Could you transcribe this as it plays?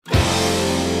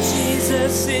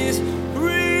Jesus is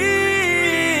real.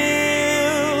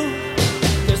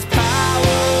 There's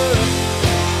power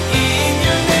in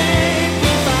your name. We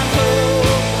find hope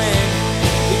when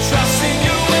we trust in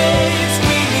your ways.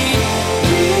 We need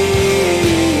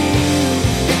real.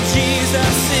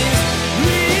 Jesus is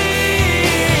real.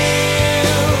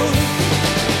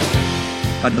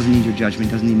 God doesn't need your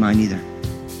judgment, doesn't need mine either.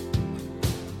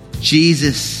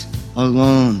 Jesus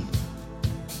alone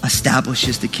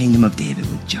establishes the kingdom of David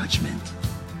with judgment.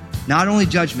 Not only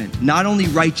judgment, not only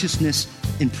righteousness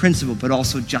in principle, but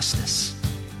also justice.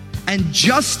 And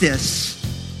justice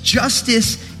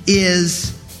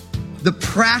is the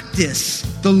practice,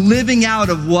 the living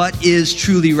out of what is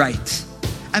truly right.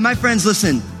 And my friends,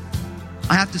 listen,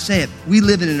 I have to say it, we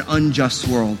live in an unjust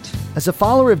world. As a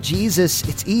follower of Jesus,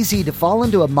 it's easy to fall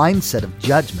into a mindset of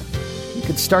judgment. You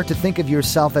can start to think of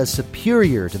yourself as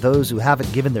superior to those who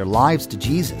haven't given their lives to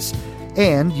Jesus,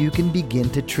 and you can begin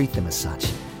to treat them as such.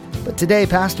 But today,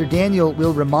 Pastor Daniel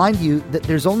will remind you that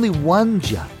there's only one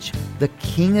judge, the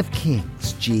King of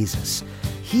Kings, Jesus.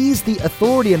 He's the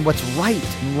authority in what's right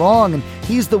and wrong, and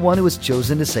He's the one who has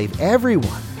chosen to save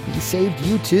everyone. He saved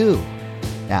you too.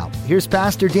 Now, here's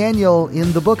Pastor Daniel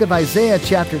in the book of Isaiah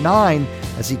chapter 9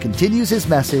 as he continues his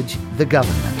message, The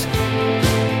Government.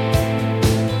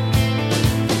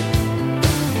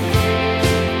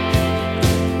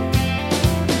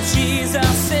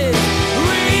 Jesus is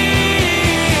real.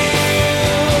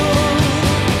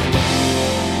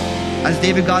 As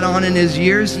David got on in his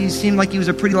years, he seemed like he was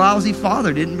a pretty lousy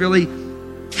father, didn't really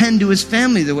tend to his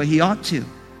family the way he ought to.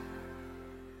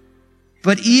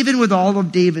 But even with all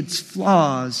of David's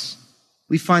flaws,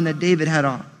 we find that David had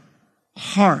a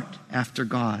heart after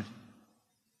God.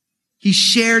 He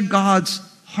shared God's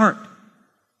heart.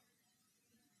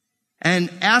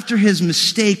 And after his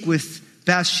mistake with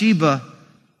Bathsheba,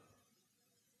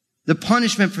 the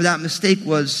punishment for that mistake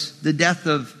was the death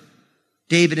of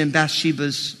David and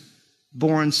Bathsheba's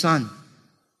born son.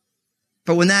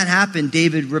 But when that happened,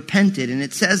 David repented. And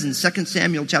it says in 2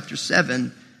 Samuel chapter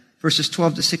 7, verses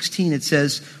 12 to 16, it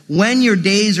says, "When your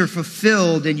days are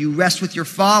fulfilled and you rest with your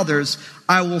fathers,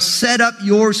 I will set up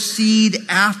your seed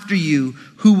after you,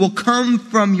 who will come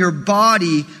from your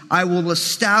body. I will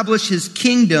establish his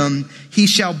kingdom. He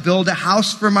shall build a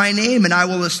house for my name, and I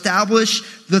will establish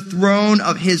the throne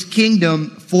of his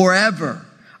kingdom forever.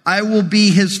 I will be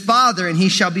his father, and he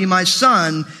shall be my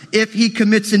son. If he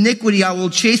commits iniquity, I will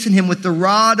chasten him with the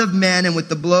rod of men and with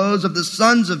the blows of the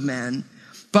sons of men.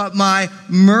 But my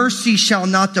mercy shall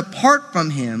not depart from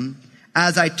him,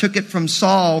 as I took it from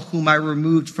Saul, whom I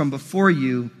removed from before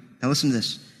you." Now listen to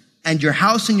this. "And your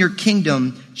house and your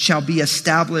kingdom shall be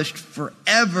established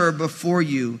forever before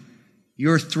you.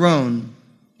 Your throne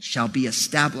shall be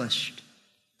established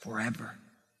forever."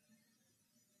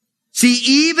 See,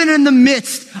 even in the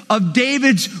midst of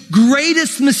David's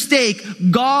greatest mistake,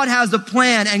 God has a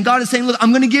plan. And God is saying, look,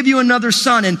 I'm going to give you another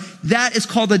son. And that is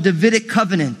called the Davidic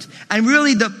covenant. And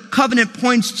really the covenant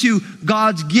points to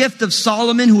God's gift of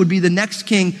Solomon, who would be the next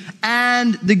king,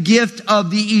 and the gift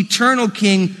of the eternal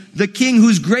king, the king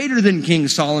who's greater than King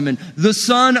Solomon, the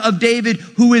son of David,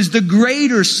 who is the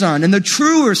greater son and the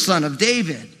truer son of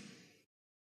David.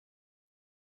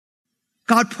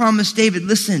 God promised David,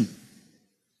 listen,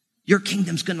 your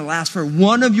kingdom's going to last forever.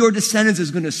 One of your descendants is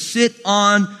going to sit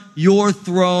on your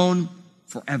throne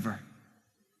forever.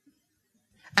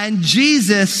 And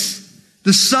Jesus,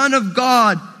 the Son of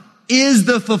God, is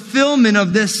the fulfillment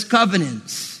of this covenant.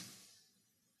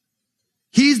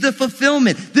 He's the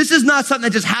fulfillment. This is not something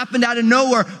that just happened out of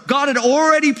nowhere. God had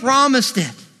already promised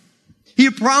it. He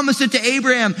had promised it to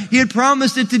Abraham. He had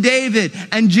promised it to David.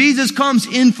 And Jesus comes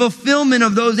in fulfillment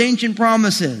of those ancient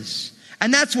promises.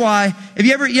 And that's why, have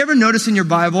you ever noticed in your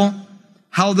Bible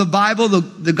how the Bible,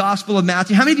 the Gospel of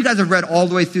Matthew, how many of you guys have read all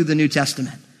the way through the New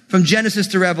Testament? From Genesis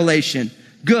to Revelation.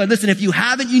 Good. Listen, if you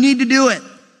haven't, you need to do it.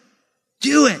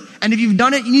 Do it. And if you've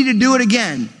done it, you need to do it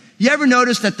again. You ever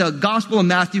notice that the Gospel of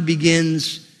Matthew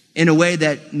begins in a way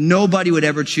that nobody would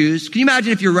ever choose? Can you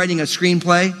imagine if you're writing a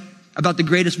screenplay about the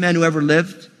greatest man who ever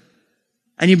lived?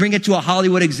 And you bring it to a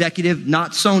Hollywood executive,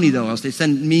 not Sony though, else they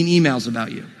send mean emails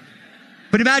about you.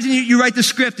 But imagine you write the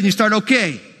script and you start,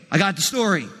 okay, I got the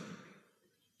story.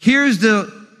 Here's the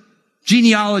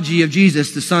genealogy of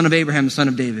Jesus, the son of Abraham, the son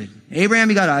of David. Abraham,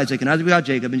 he got Isaac, and Isaac got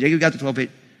Jacob, and Jacob got the 12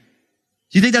 pages.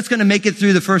 Do you think that's going to make it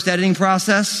through the first editing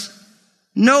process?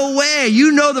 No way.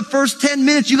 You know the first 10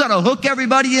 minutes, you got to hook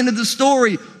everybody into the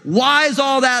story. Why is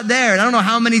all that there? And I don't know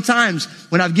how many times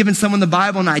when I've given someone the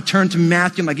Bible and I turn to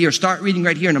Matthew, I'm like, here, start reading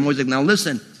right here. And I'm always like, now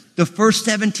listen, the first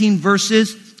 17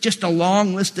 verses, just a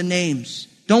long list of names.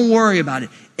 Don't worry about it.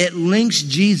 It links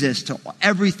Jesus to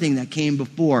everything that came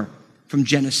before from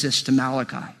Genesis to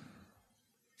Malachi.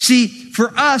 See,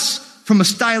 for us, from a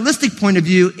stylistic point of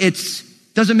view, it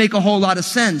doesn't make a whole lot of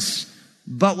sense.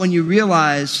 But when you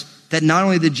realize that not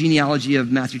only the genealogy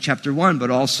of Matthew chapter 1,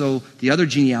 but also the other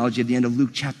genealogy at the end of Luke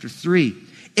chapter 3,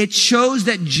 it shows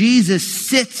that Jesus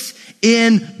sits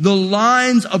in the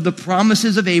lines of the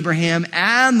promises of Abraham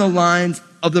and the lines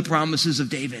of the promises of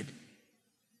David.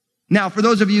 Now, for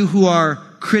those of you who are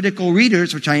critical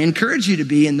readers, which I encourage you to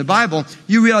be in the Bible,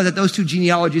 you realize that those two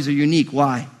genealogies are unique.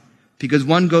 Why? Because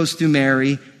one goes through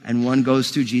Mary and one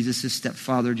goes through Jesus'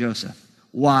 stepfather, Joseph.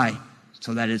 Why?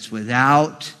 So that it's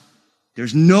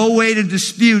there's no way to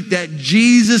dispute that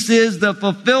Jesus is the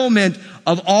fulfillment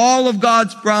of all of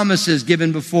God's promises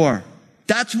given before.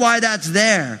 That's why that's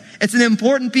there. It's an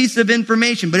important piece of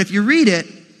information, but if you read it,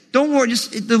 don't worry,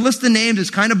 the list of names is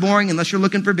kind of boring unless you're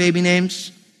looking for baby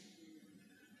names.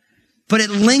 But it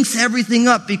links everything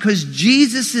up because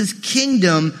Jesus'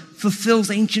 kingdom fulfills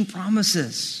ancient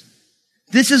promises.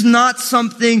 This is not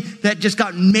something that just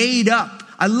got made up.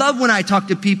 I love when I talk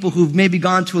to people who've maybe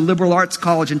gone to a liberal arts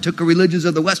college and took a religions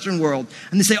of the Western world,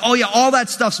 and they say, oh yeah, all that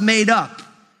stuff's made up.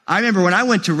 I remember when I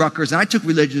went to Rutgers and I took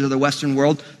religions of the Western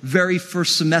world, very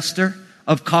first semester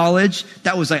of college,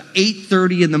 that was like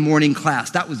 8:30 in the morning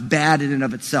class. That was bad in and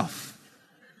of itself.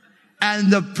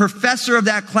 And the professor of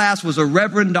that class was a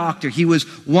reverend doctor. He was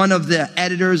one of the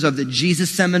editors of the Jesus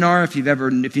Seminar. If you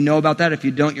know about that, if you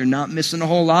don't, you're not missing a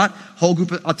whole lot.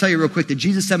 I'll tell you real quick, the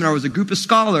Jesus Seminar was a group of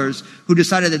scholars who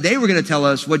decided that they were going to tell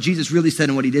us what Jesus really said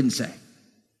and what he didn't say.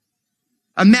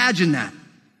 Imagine that.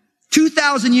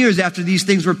 2,000 years after these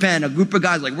things were penned, a group of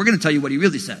guys like, we're going to tell you what he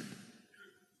really said.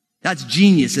 That's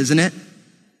genius, isn't it?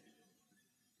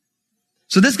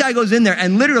 So this guy goes in there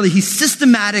and literally he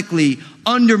systematically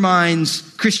undermines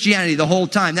Christianity the whole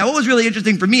time. Now what was really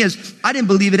interesting for me is I didn't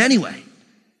believe it anyway.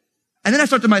 And then I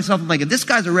thought to myself, I'm like, if this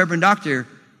guy's a reverend doctor,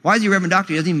 why is he a reverend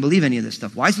doctor? He doesn't even believe any of this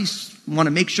stuff. Why does he want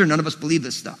to make sure none of us believe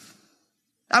this stuff?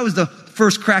 That was the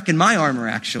first crack in my armor,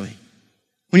 actually.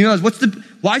 When you realize,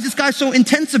 why is this guy so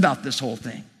intense about this whole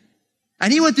thing?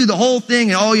 And he went through the whole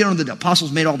thing and, the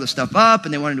apostles made all this stuff up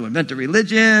and they wanted to invent a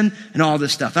religion and all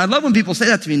this stuff. And I love when people say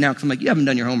that to me now because I'm like, you haven't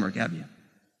done your homework, have you?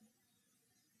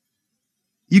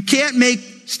 You can't make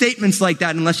statements like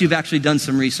that unless you've actually done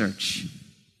some research.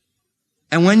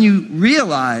 And when you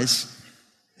realize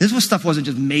this stuff wasn't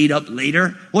just made up later,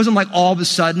 it wasn't like all of a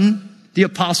sudden the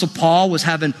apostle Paul was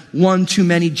having one too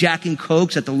many Jack and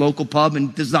Cokes at the local pub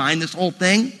and designed this whole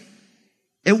thing.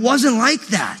 It wasn't like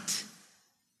that.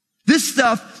 This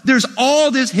stuff, there's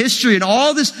all this history and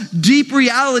all this deep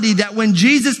reality that when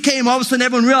Jesus came, all of a sudden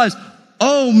everyone realized,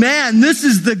 oh man, this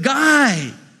is the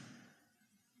guy.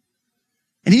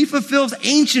 And he fulfills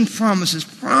ancient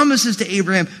promises to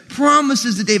Abraham,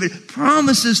 promises to David,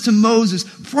 promises to Moses,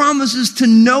 promises to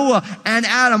Noah and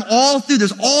Adam, all through.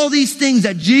 There's all these things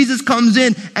that Jesus comes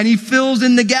in and he fills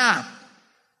in the gap.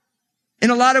 In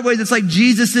a lot of ways, it's like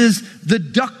Jesus is the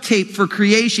duct tape for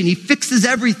creation. He fixes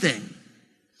everything.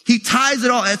 He ties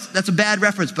it all. That's a bad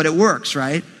reference, but it works,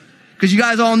 right? Because you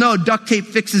guys all know duct tape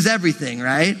fixes everything,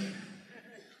 right?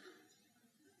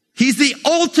 He's the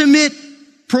ultimate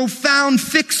profound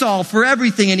fix-all for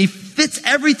everything, and he fits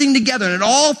everything together, and it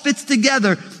all fits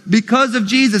together because of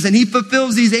Jesus, and he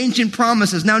fulfills these ancient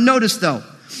promises. Now notice though,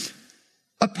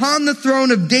 upon the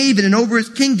throne of David and over his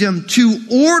kingdom, to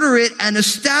order it and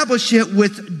establish it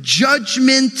with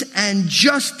judgment and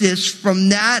justice from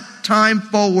that time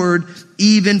forward,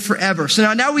 even forever.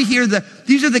 So now we hear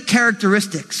these are the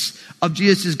characteristics of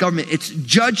Jesus' government. It's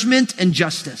judgment and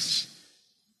justice.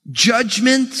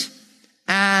 Judgment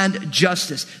and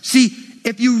justice. See,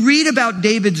 if you read about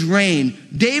David's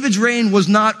reign was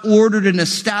not ordered and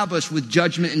established with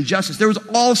judgment and justice. There was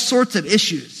all sorts of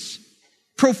issues,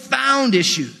 profound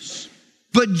issues.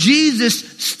 But Jesus,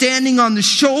 standing on the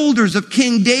shoulders of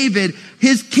King David,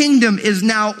 his kingdom is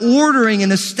now ordering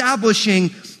and establishing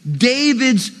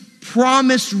David's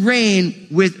promised reign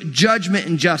with judgment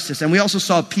and justice. And we also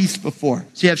saw peace before.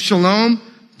 So you have shalom,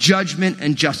 judgment,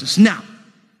 and justice. Now,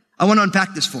 I want to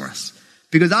unpack this for us.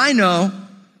 Because I know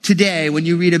today when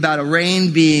you read about a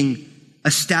reign being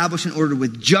established and ordered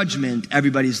with judgment,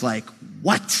 everybody's like,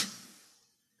 what?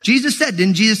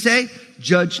 Didn't Jesus say,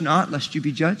 judge not lest you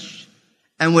be judged?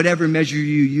 And whatever measure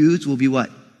you use will be what?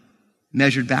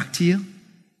 Measured back to you?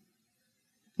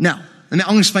 Now, I'm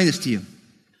going to explain this to you.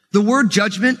 The word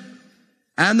judgment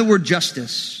and the word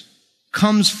justice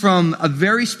comes from a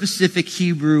very specific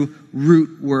Hebrew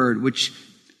root word, which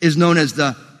is known as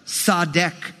the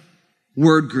tzadek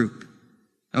word group.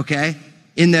 Okay?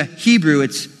 In the Hebrew,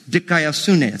 it's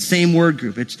Dikaiosune, same word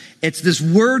group. It's this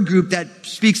word group that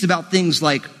speaks about things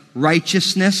like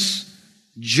righteousness,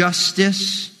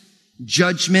 justice,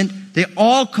 judgment. They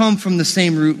all come from the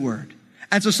same root word.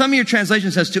 And so some of your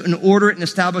translations says to order it and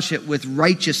establish it with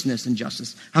righteousness and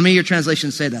justice. How many of your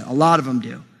translations say that? A lot of them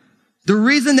do. The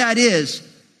reason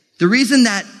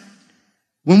that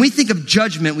when we think of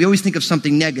judgment, we always think of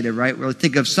something negative, right? We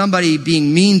think of somebody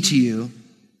being mean to you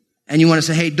and you want to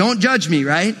say, hey, don't judge me,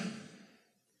 right?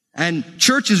 And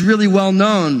church is really well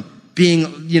known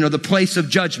being, the place of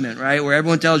judgment, right? Where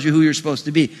everyone tells you who you're supposed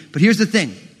to be. But here's the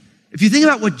thing. If you think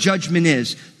about what judgment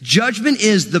is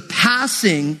the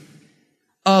passing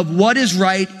of what is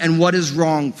right and what is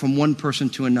wrong from one person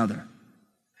to another.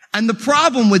 And the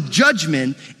problem with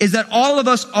judgment is that all of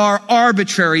us are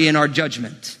arbitrary in our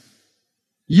judgment.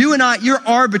 You and I, you're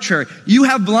arbitrary. You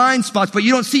have blind spots, but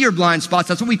you don't see your blind spots.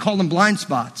 That's what we call them, blind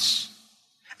spots.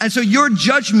 And so your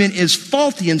judgment is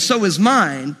faulty, and so is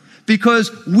mine,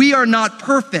 because we are not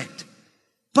perfect.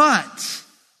 But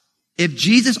if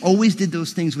Jesus always did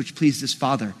those things which pleased his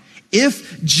Father,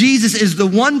 if Jesus is the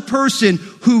one person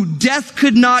who death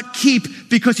could not keep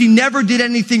because he never did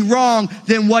anything wrong,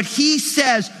 then what he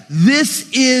says,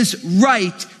 this is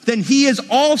right, then he is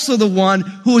also the one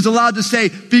who is allowed to say,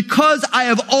 because I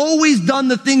have always done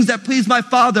the things that please my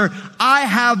Father, I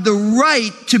have the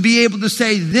right to be able to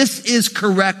say this is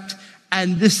correct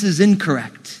and this is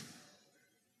incorrect.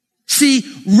 See,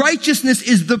 righteousness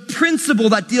is the principle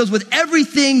that deals with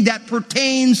everything that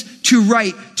pertains to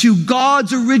right, to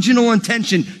God's original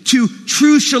intention, to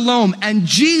true shalom. And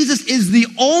Jesus is the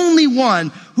only one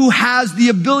who has the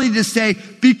ability to say,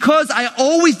 because I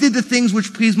always did the things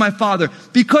which please my Father,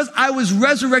 because I was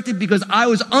resurrected, because I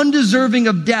was undeserving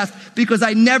of death, because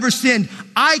I never sinned,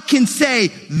 I can say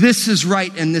this is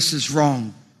right and this is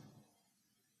wrong.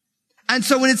 And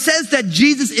so when it says that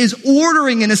Jesus is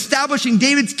ordering and establishing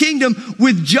David's kingdom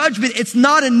with judgment, it's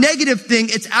not a negative thing.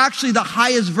 It's actually the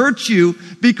highest virtue,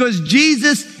 because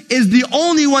Jesus is the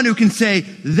only one who can say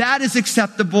that is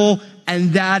acceptable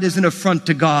and that is an affront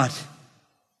to God.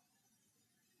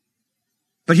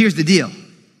 But here's the deal.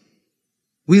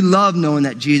 We love knowing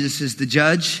that Jesus is the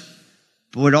judge,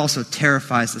 but it also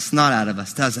terrifies the snot out of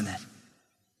us, doesn't it?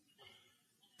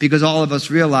 Because all of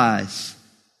us realize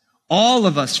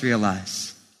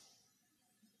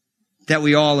that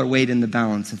we all are weighed in the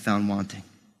balance and found wanting.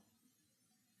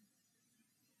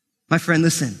 My friend,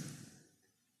 listen.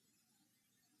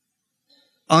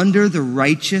 Under the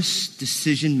righteous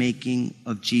decision-making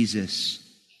of Jesus,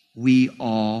 we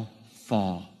all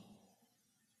fall.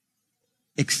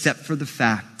 Except for the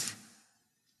fact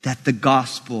that the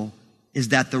gospel is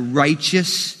that the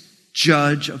righteous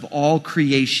judge of all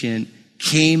creation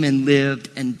came and lived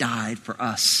and died for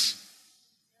us.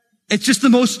 It's just the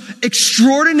most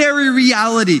extraordinary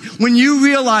reality when you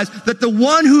realize that the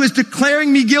one who is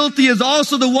declaring me guilty is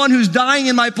also the one who's dying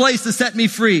in my place to set me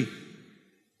free.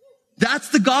 That's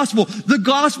the gospel. The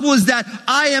gospel is that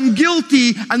I am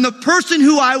guilty, and the person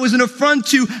who I was an affront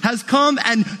to has come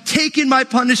and taken my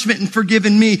punishment and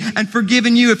forgiven me and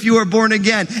forgiven you if you are born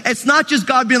again. It's not just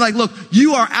God being like, look,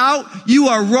 you are out, you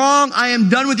are wrong, I am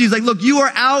done with you. He's like, look, you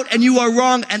are out and you are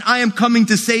wrong, and I am coming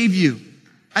to save you.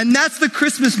 And that's the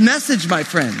Christmas message, my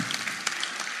friend.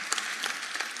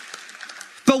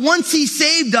 But once he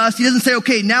saved us, he doesn't say,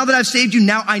 okay, now that I've saved you,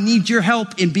 now I need your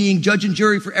help in being judge and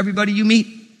jury for everybody you meet.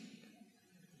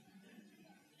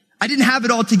 I didn't have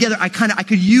it all together. I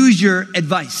could use your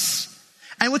advice.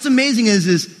 And what's amazing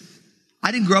is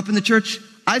I didn't grow up in the church.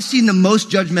 I've seen the most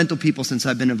judgmental people since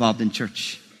I've been involved in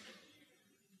church.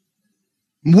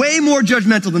 Way more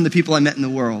judgmental than the people I met in the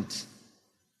world.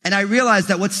 And I realized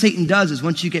that what Satan does is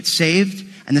once you get saved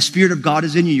and the Spirit of God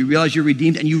is in you, you realize you're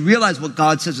redeemed, and you realize what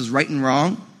God says is right and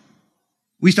wrong,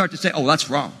 we start to say, oh,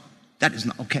 that's wrong. That is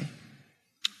not okay.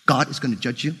 God is going to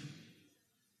judge you.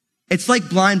 It's like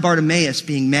blind Bartimaeus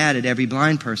being mad at every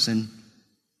blind person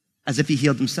as if he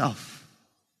healed himself.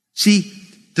 See,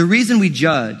 the reason we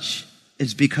judge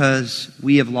is because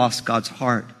we have lost God's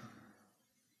heart.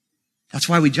 That's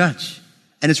why we judge.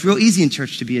 And it's real easy in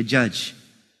church to be a judge.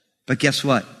 But guess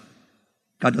what?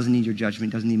 God doesn't need your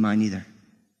judgment. He doesn't need mine either.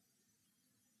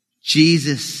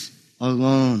 Jesus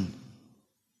alone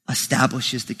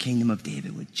establishes the kingdom of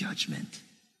David with judgment.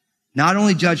 Not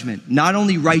only judgment, not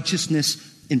only righteousness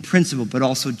in principle, but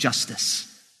also justice.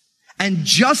 And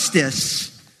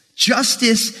justice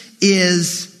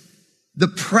is the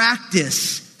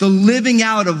practice, the living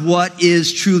out of what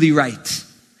is truly right.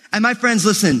 And my friends,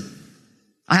 listen,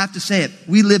 I have to say it.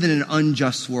 We live in an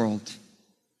unjust world.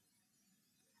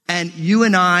 And you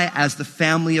and I, as the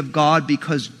family of God,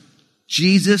 because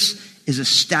Jesus is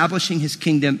establishing his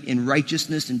kingdom in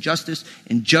righteousness and justice,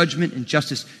 in judgment and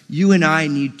justice. You and I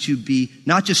need to be,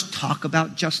 not just talk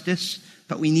about justice,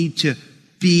 but we need to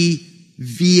be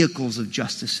vehicles of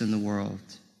justice in the world.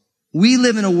 We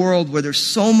live in a world where there's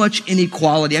so much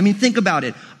inequality. I mean, think about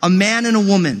it. A man and a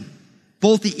woman,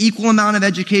 both the equal amount of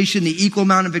education, the equal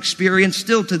amount of experience,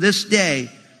 still to this day,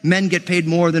 men get paid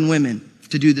more than women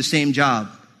to do the same job.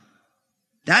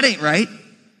 That ain't right.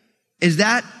 Is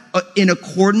that in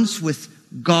accordance with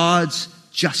God's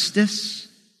justice?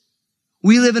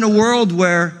 We live in a world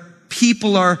where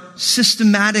people are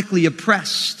systematically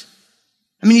oppressed.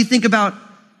 I mean, you think about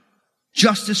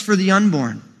justice for the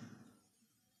unborn.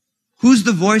 Who's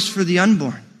the voice for the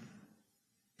unborn?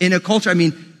 In a culture, I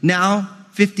mean, now,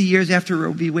 50 years after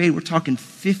Roe v. Wade, we're talking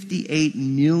 58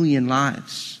 million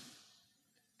lives.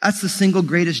 That's the single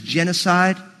greatest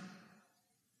genocide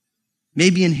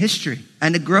maybe in history,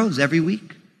 and it grows every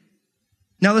week.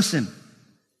 Now listen,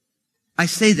 I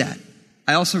say that.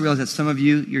 I also realize that some of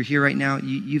you're here right now,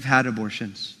 you've had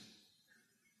abortions.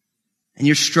 And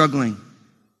you're struggling.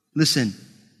 Listen,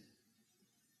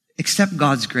 accept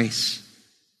God's grace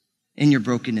in your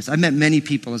brokenness. I've met many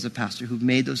people as a pastor who've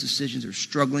made those decisions or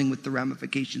struggling with the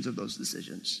ramifications of those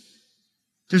decisions.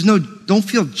 Don't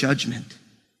feel judgment.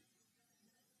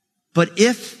 But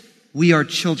if we are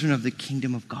children of the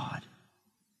kingdom of God,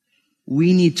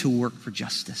 we need to work for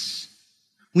justice.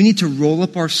 We need to roll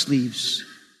up our sleeves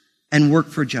and work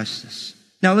for justice.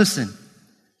 Now listen,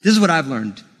 this is what I've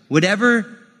learned.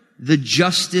 Whatever the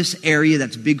justice area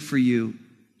that's big for you,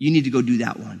 you need to go do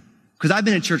that one. Because I've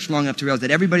been in church long enough to realize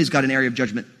that everybody's got an area of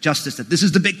justice, that this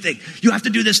is the big thing. You have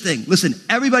to do this thing. Listen,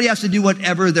 everybody has to do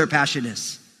whatever their passion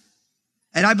is.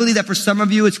 And I believe that for some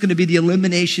of you, it's going to be the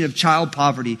elimination of child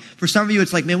poverty. For some of you,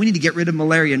 it's like, man, we need to get rid of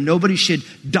malaria. Nobody should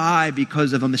die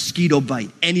because of a mosquito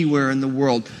bite anywhere in the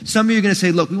world. Some of you are going to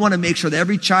say, look, we want to make sure that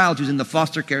every child who's in the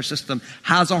foster care system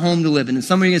has a home to live in. And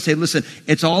some of you are going to say, listen,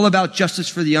 it's all about justice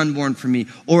for the unborn for me.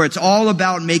 Or it's all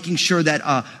about making sure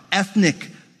that ethnic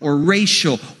or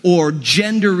racial or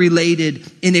gender-related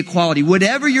inequality,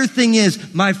 whatever your thing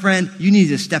is, my friend, you need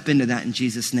to step into that in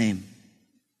Jesus' name.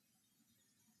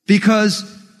 Because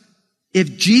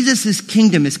if Jesus'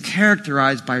 kingdom is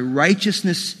characterized by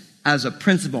righteousness as a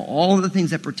principle, all of the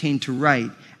things that pertain to right,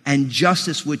 and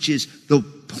justice, which is the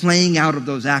playing out of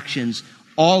those actions,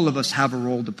 all of us have a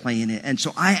role to play in it. And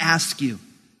so I ask you,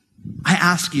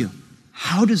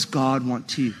 how does God want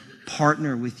to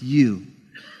partner with you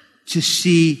to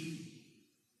see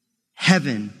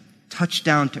heaven touch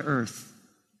down to earth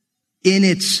in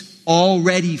its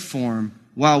already form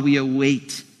while we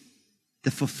await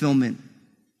the fulfillment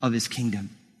of his kingdom?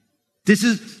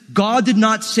 God did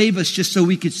not save us just so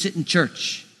we could sit in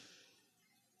church.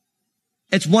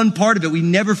 It's one part of it. We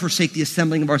never forsake the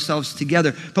assembling of ourselves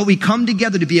together, but we come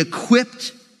together to be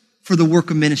equipped for the work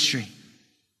of ministry.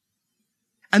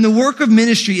 And the work of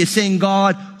ministry is saying,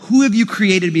 God, who have you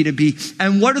created me to be?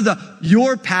 And what are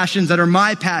your passions that are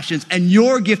my passions and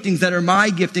your giftings that are my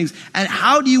giftings? And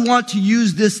how do you want to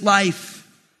use this life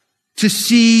to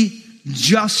see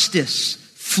justice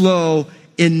flow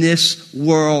in this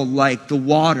world like the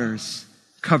waters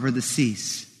cover the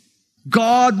seas?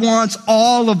 God wants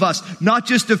all of us, not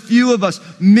just a few of us.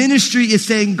 Ministry is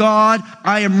saying, God,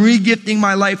 I am regifting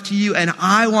my life to you, and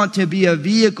I want to be a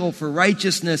vehicle for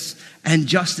righteousness and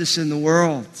justice in the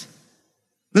world.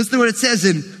 Listen to what it says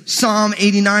in Psalm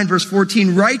 89, verse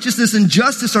 14. Righteousness and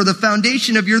justice are the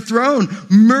foundation of your throne.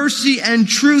 Mercy and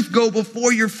truth go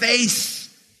before your face.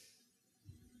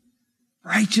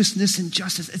 Righteousness and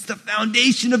justice. It's the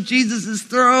foundation of Jesus'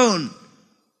 throne.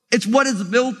 It's what it's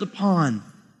built upon.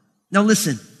 Now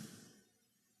listen,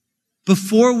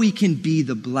 before we can be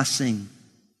the blessing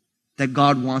that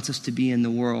God wants us to be in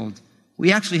the world,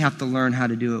 we actually have to learn how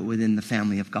to do it within the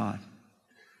family of God.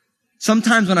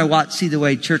 Sometimes when I see the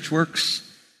way church works,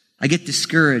 I get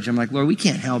discouraged. I'm like, Lord, we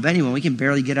can't help anyone. We can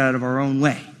barely get out of our own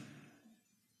way.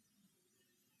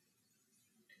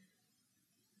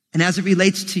 And as it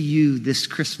relates to you this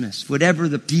Christmas, whatever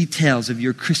the details of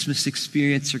your Christmas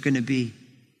experience are going to be,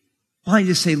 why don't you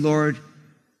just say, Lord,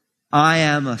 I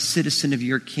am a citizen of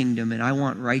your kingdom, and I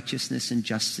want righteousness and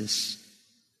justice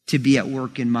to be at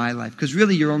work in my life. Because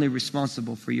really, you're only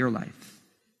responsible for your life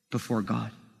before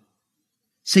God.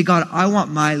 Say, God, I want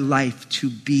my life to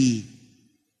be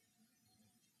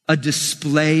a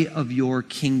display of your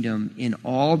kingdom in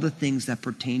all the things that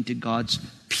pertain to God's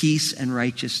peace and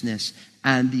righteousness,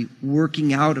 and the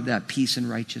working out of that peace and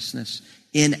righteousness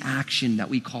in action that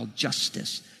we call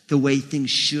justice, the way things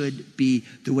should be,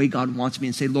 the way God wants me.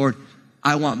 And say, Lord,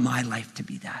 I want my life to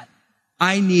be that.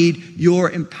 I need your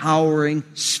empowering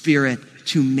spirit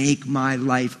to make my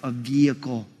life a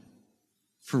vehicle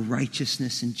for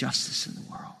righteousness and justice in the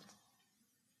world.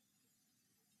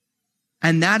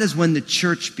 And that is when the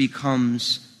church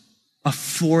becomes a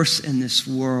force in this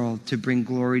world to bring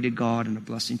glory to God and a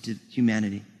blessing to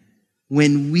humanity.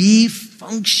 When we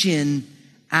function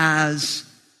as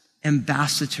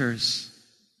ambassadors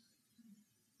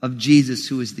of Jesus,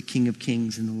 who is the King of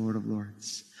Kings and the Lord of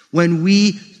Lords. When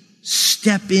we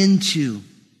step into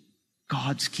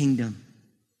God's kingdom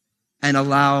and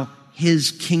allow his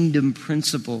kingdom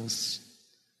principles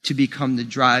to become the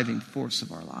driving force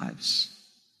of our lives.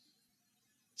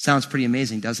 Sounds pretty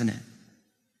amazing, doesn't it?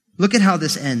 Look at how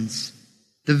this ends.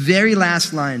 The very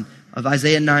last line of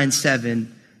Isaiah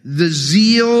 9:7, the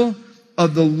zeal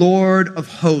of the Lord of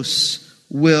hosts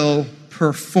will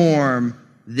perform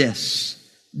this.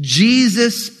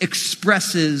 Jesus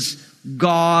expresses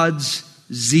God's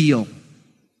zeal.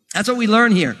 That's what we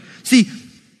learn here. See,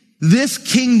 this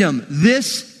kingdom,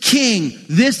 this king,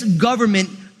 this government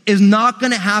is not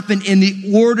going to happen in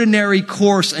the ordinary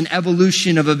course and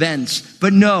evolution of events.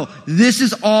 But no, this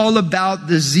is all about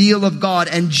the zeal of God.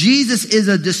 And Jesus is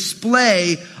a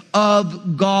display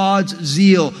of God's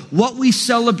zeal. What we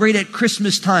celebrate at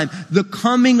Christmas time, the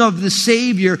coming of the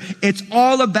Savior, it's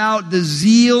all about the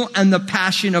zeal and the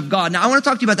passion of God. Now, I want to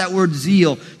talk to you about that word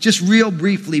zeal just real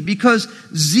briefly, because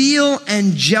zeal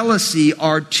and jealousy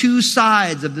are two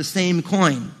sides of the same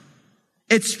coin.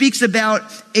 It speaks about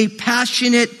a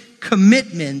passionate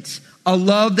commitment, a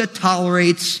love that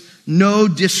tolerates no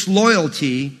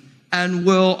disloyalty and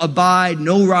will abide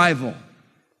no rival.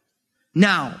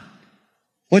 Now,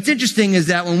 what's interesting is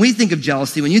that when we think of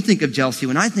jealousy, when you think of jealousy,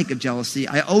 when I think of jealousy,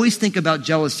 I always think about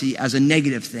jealousy as a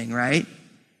negative thing, right?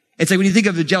 It's like when you think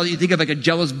of a jealous, you think of like a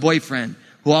jealous boyfriend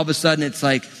who all of a sudden it's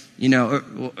like, you know,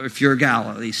 or if you're a gal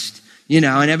at least, you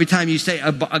know, and every time you say,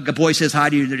 a boy says hi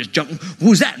to you, they're just jumping,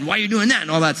 who's that? And why are you doing that? And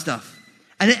all that stuff.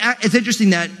 And it's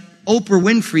interesting that Oprah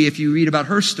Winfrey, if you read about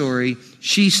her story,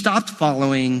 she stopped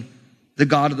following the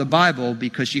God of the Bible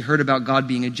because she heard about God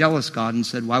being a jealous God and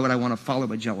said, why would I want to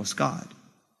follow a jealous God?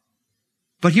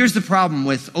 But here's the problem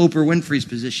with Oprah Winfrey's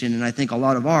position, and I think a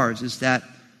lot of ours, is that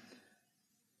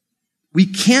we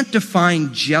can't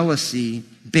define jealousy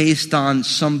based on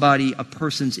a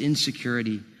person's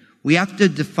insecurity. We have to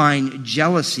define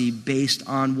jealousy based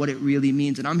on what it really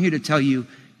means. And I'm here to tell you,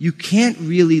 you can't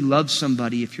really love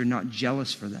somebody if you're not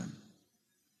jealous for them.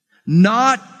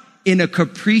 Not in a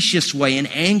capricious way, an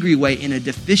angry way, in a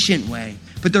deficient way.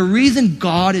 But the reason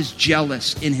God is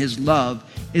jealous in his love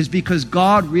is because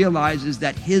God realizes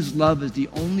that his love is the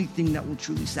only thing that will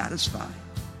truly satisfy.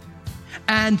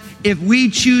 And if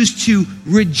we choose to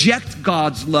reject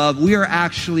God's love, we are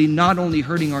actually not only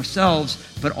hurting ourselves,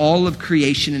 but all of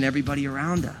creation and everybody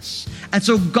around us. And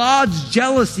so God's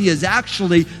jealousy is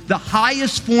actually the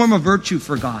highest form of virtue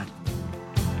for God.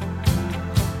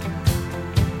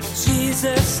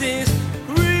 Jesus is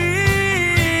real.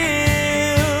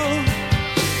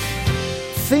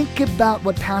 Think about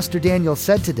what Pastor Daniel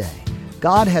said today.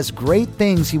 God has great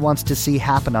things he wants to see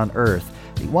happen on earth.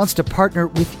 He wants to partner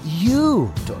with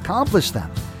you to accomplish them.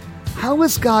 How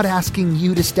is God asking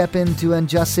you to step into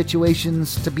unjust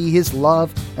situations to be his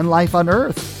love and life on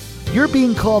earth? You're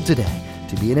being called today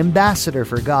to be an ambassador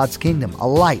for God's kingdom, a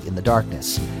light in the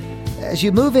darkness. As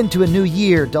you move into a new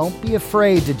year, don't be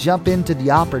afraid to jump into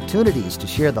the opportunities to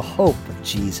share the hope of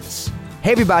Jesus.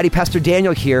 Hey everybody, Pastor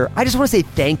Daniel here. I just want to say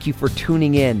thank you for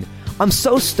tuning in. I'm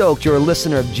so stoked you're a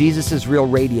listener of Jesus is Real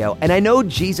Radio, and I know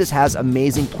Jesus has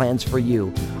amazing plans for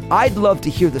you. I'd love to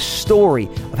hear the story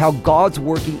of how God's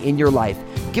working in your life.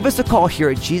 Give us a call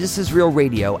here at Jesus is Real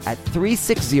Radio at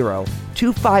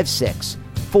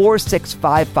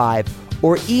 360-256-4655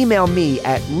 or email me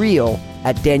at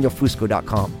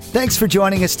real@danielfusco.com. Thanks for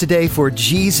joining us today for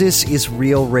Jesus is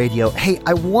Real Radio. Hey,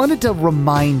 I wanted to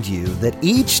remind you that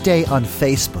each day on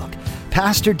Facebook,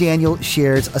 Pastor Daniel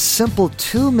shares a simple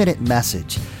 2-minute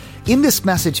message. In this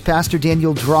message, Pastor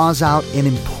Daniel draws out an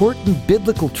important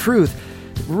biblical truth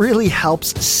that really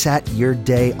helps set your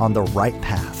day on the right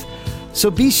path. So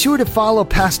be sure to follow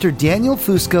Pastor Daniel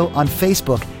Fusco on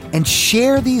Facebook and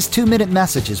share these 2-minute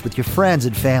messages with your friends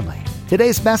and family.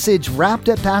 Today's message wrapped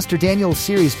up Pastor Daniel's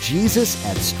series, Jesus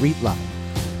at Street Level.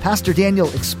 Pastor Daniel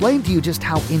explained to you just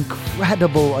how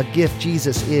incredible a gift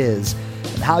Jesus is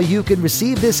and how you can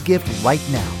receive this gift right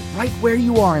now, right where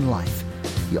you are in life.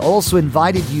 He also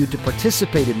invited you to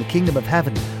participate in the kingdom of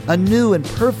heaven, a new and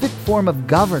perfect form of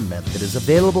government that is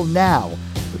available now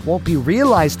but won't be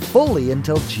realized fully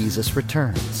until Jesus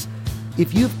returns.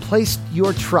 If you've placed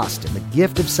your trust in the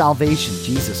gift of salvation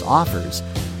Jesus offers,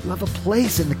 you have a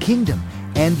place in the kingdom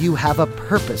and you have a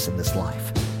purpose in this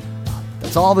life.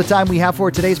 That's all the time we have for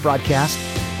today's broadcast.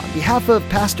 On behalf of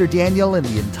Pastor Daniel and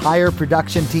the entire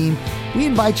production team, we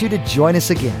invite you to join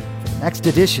us again for the next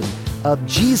edition of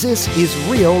Jesus is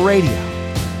Real Radio.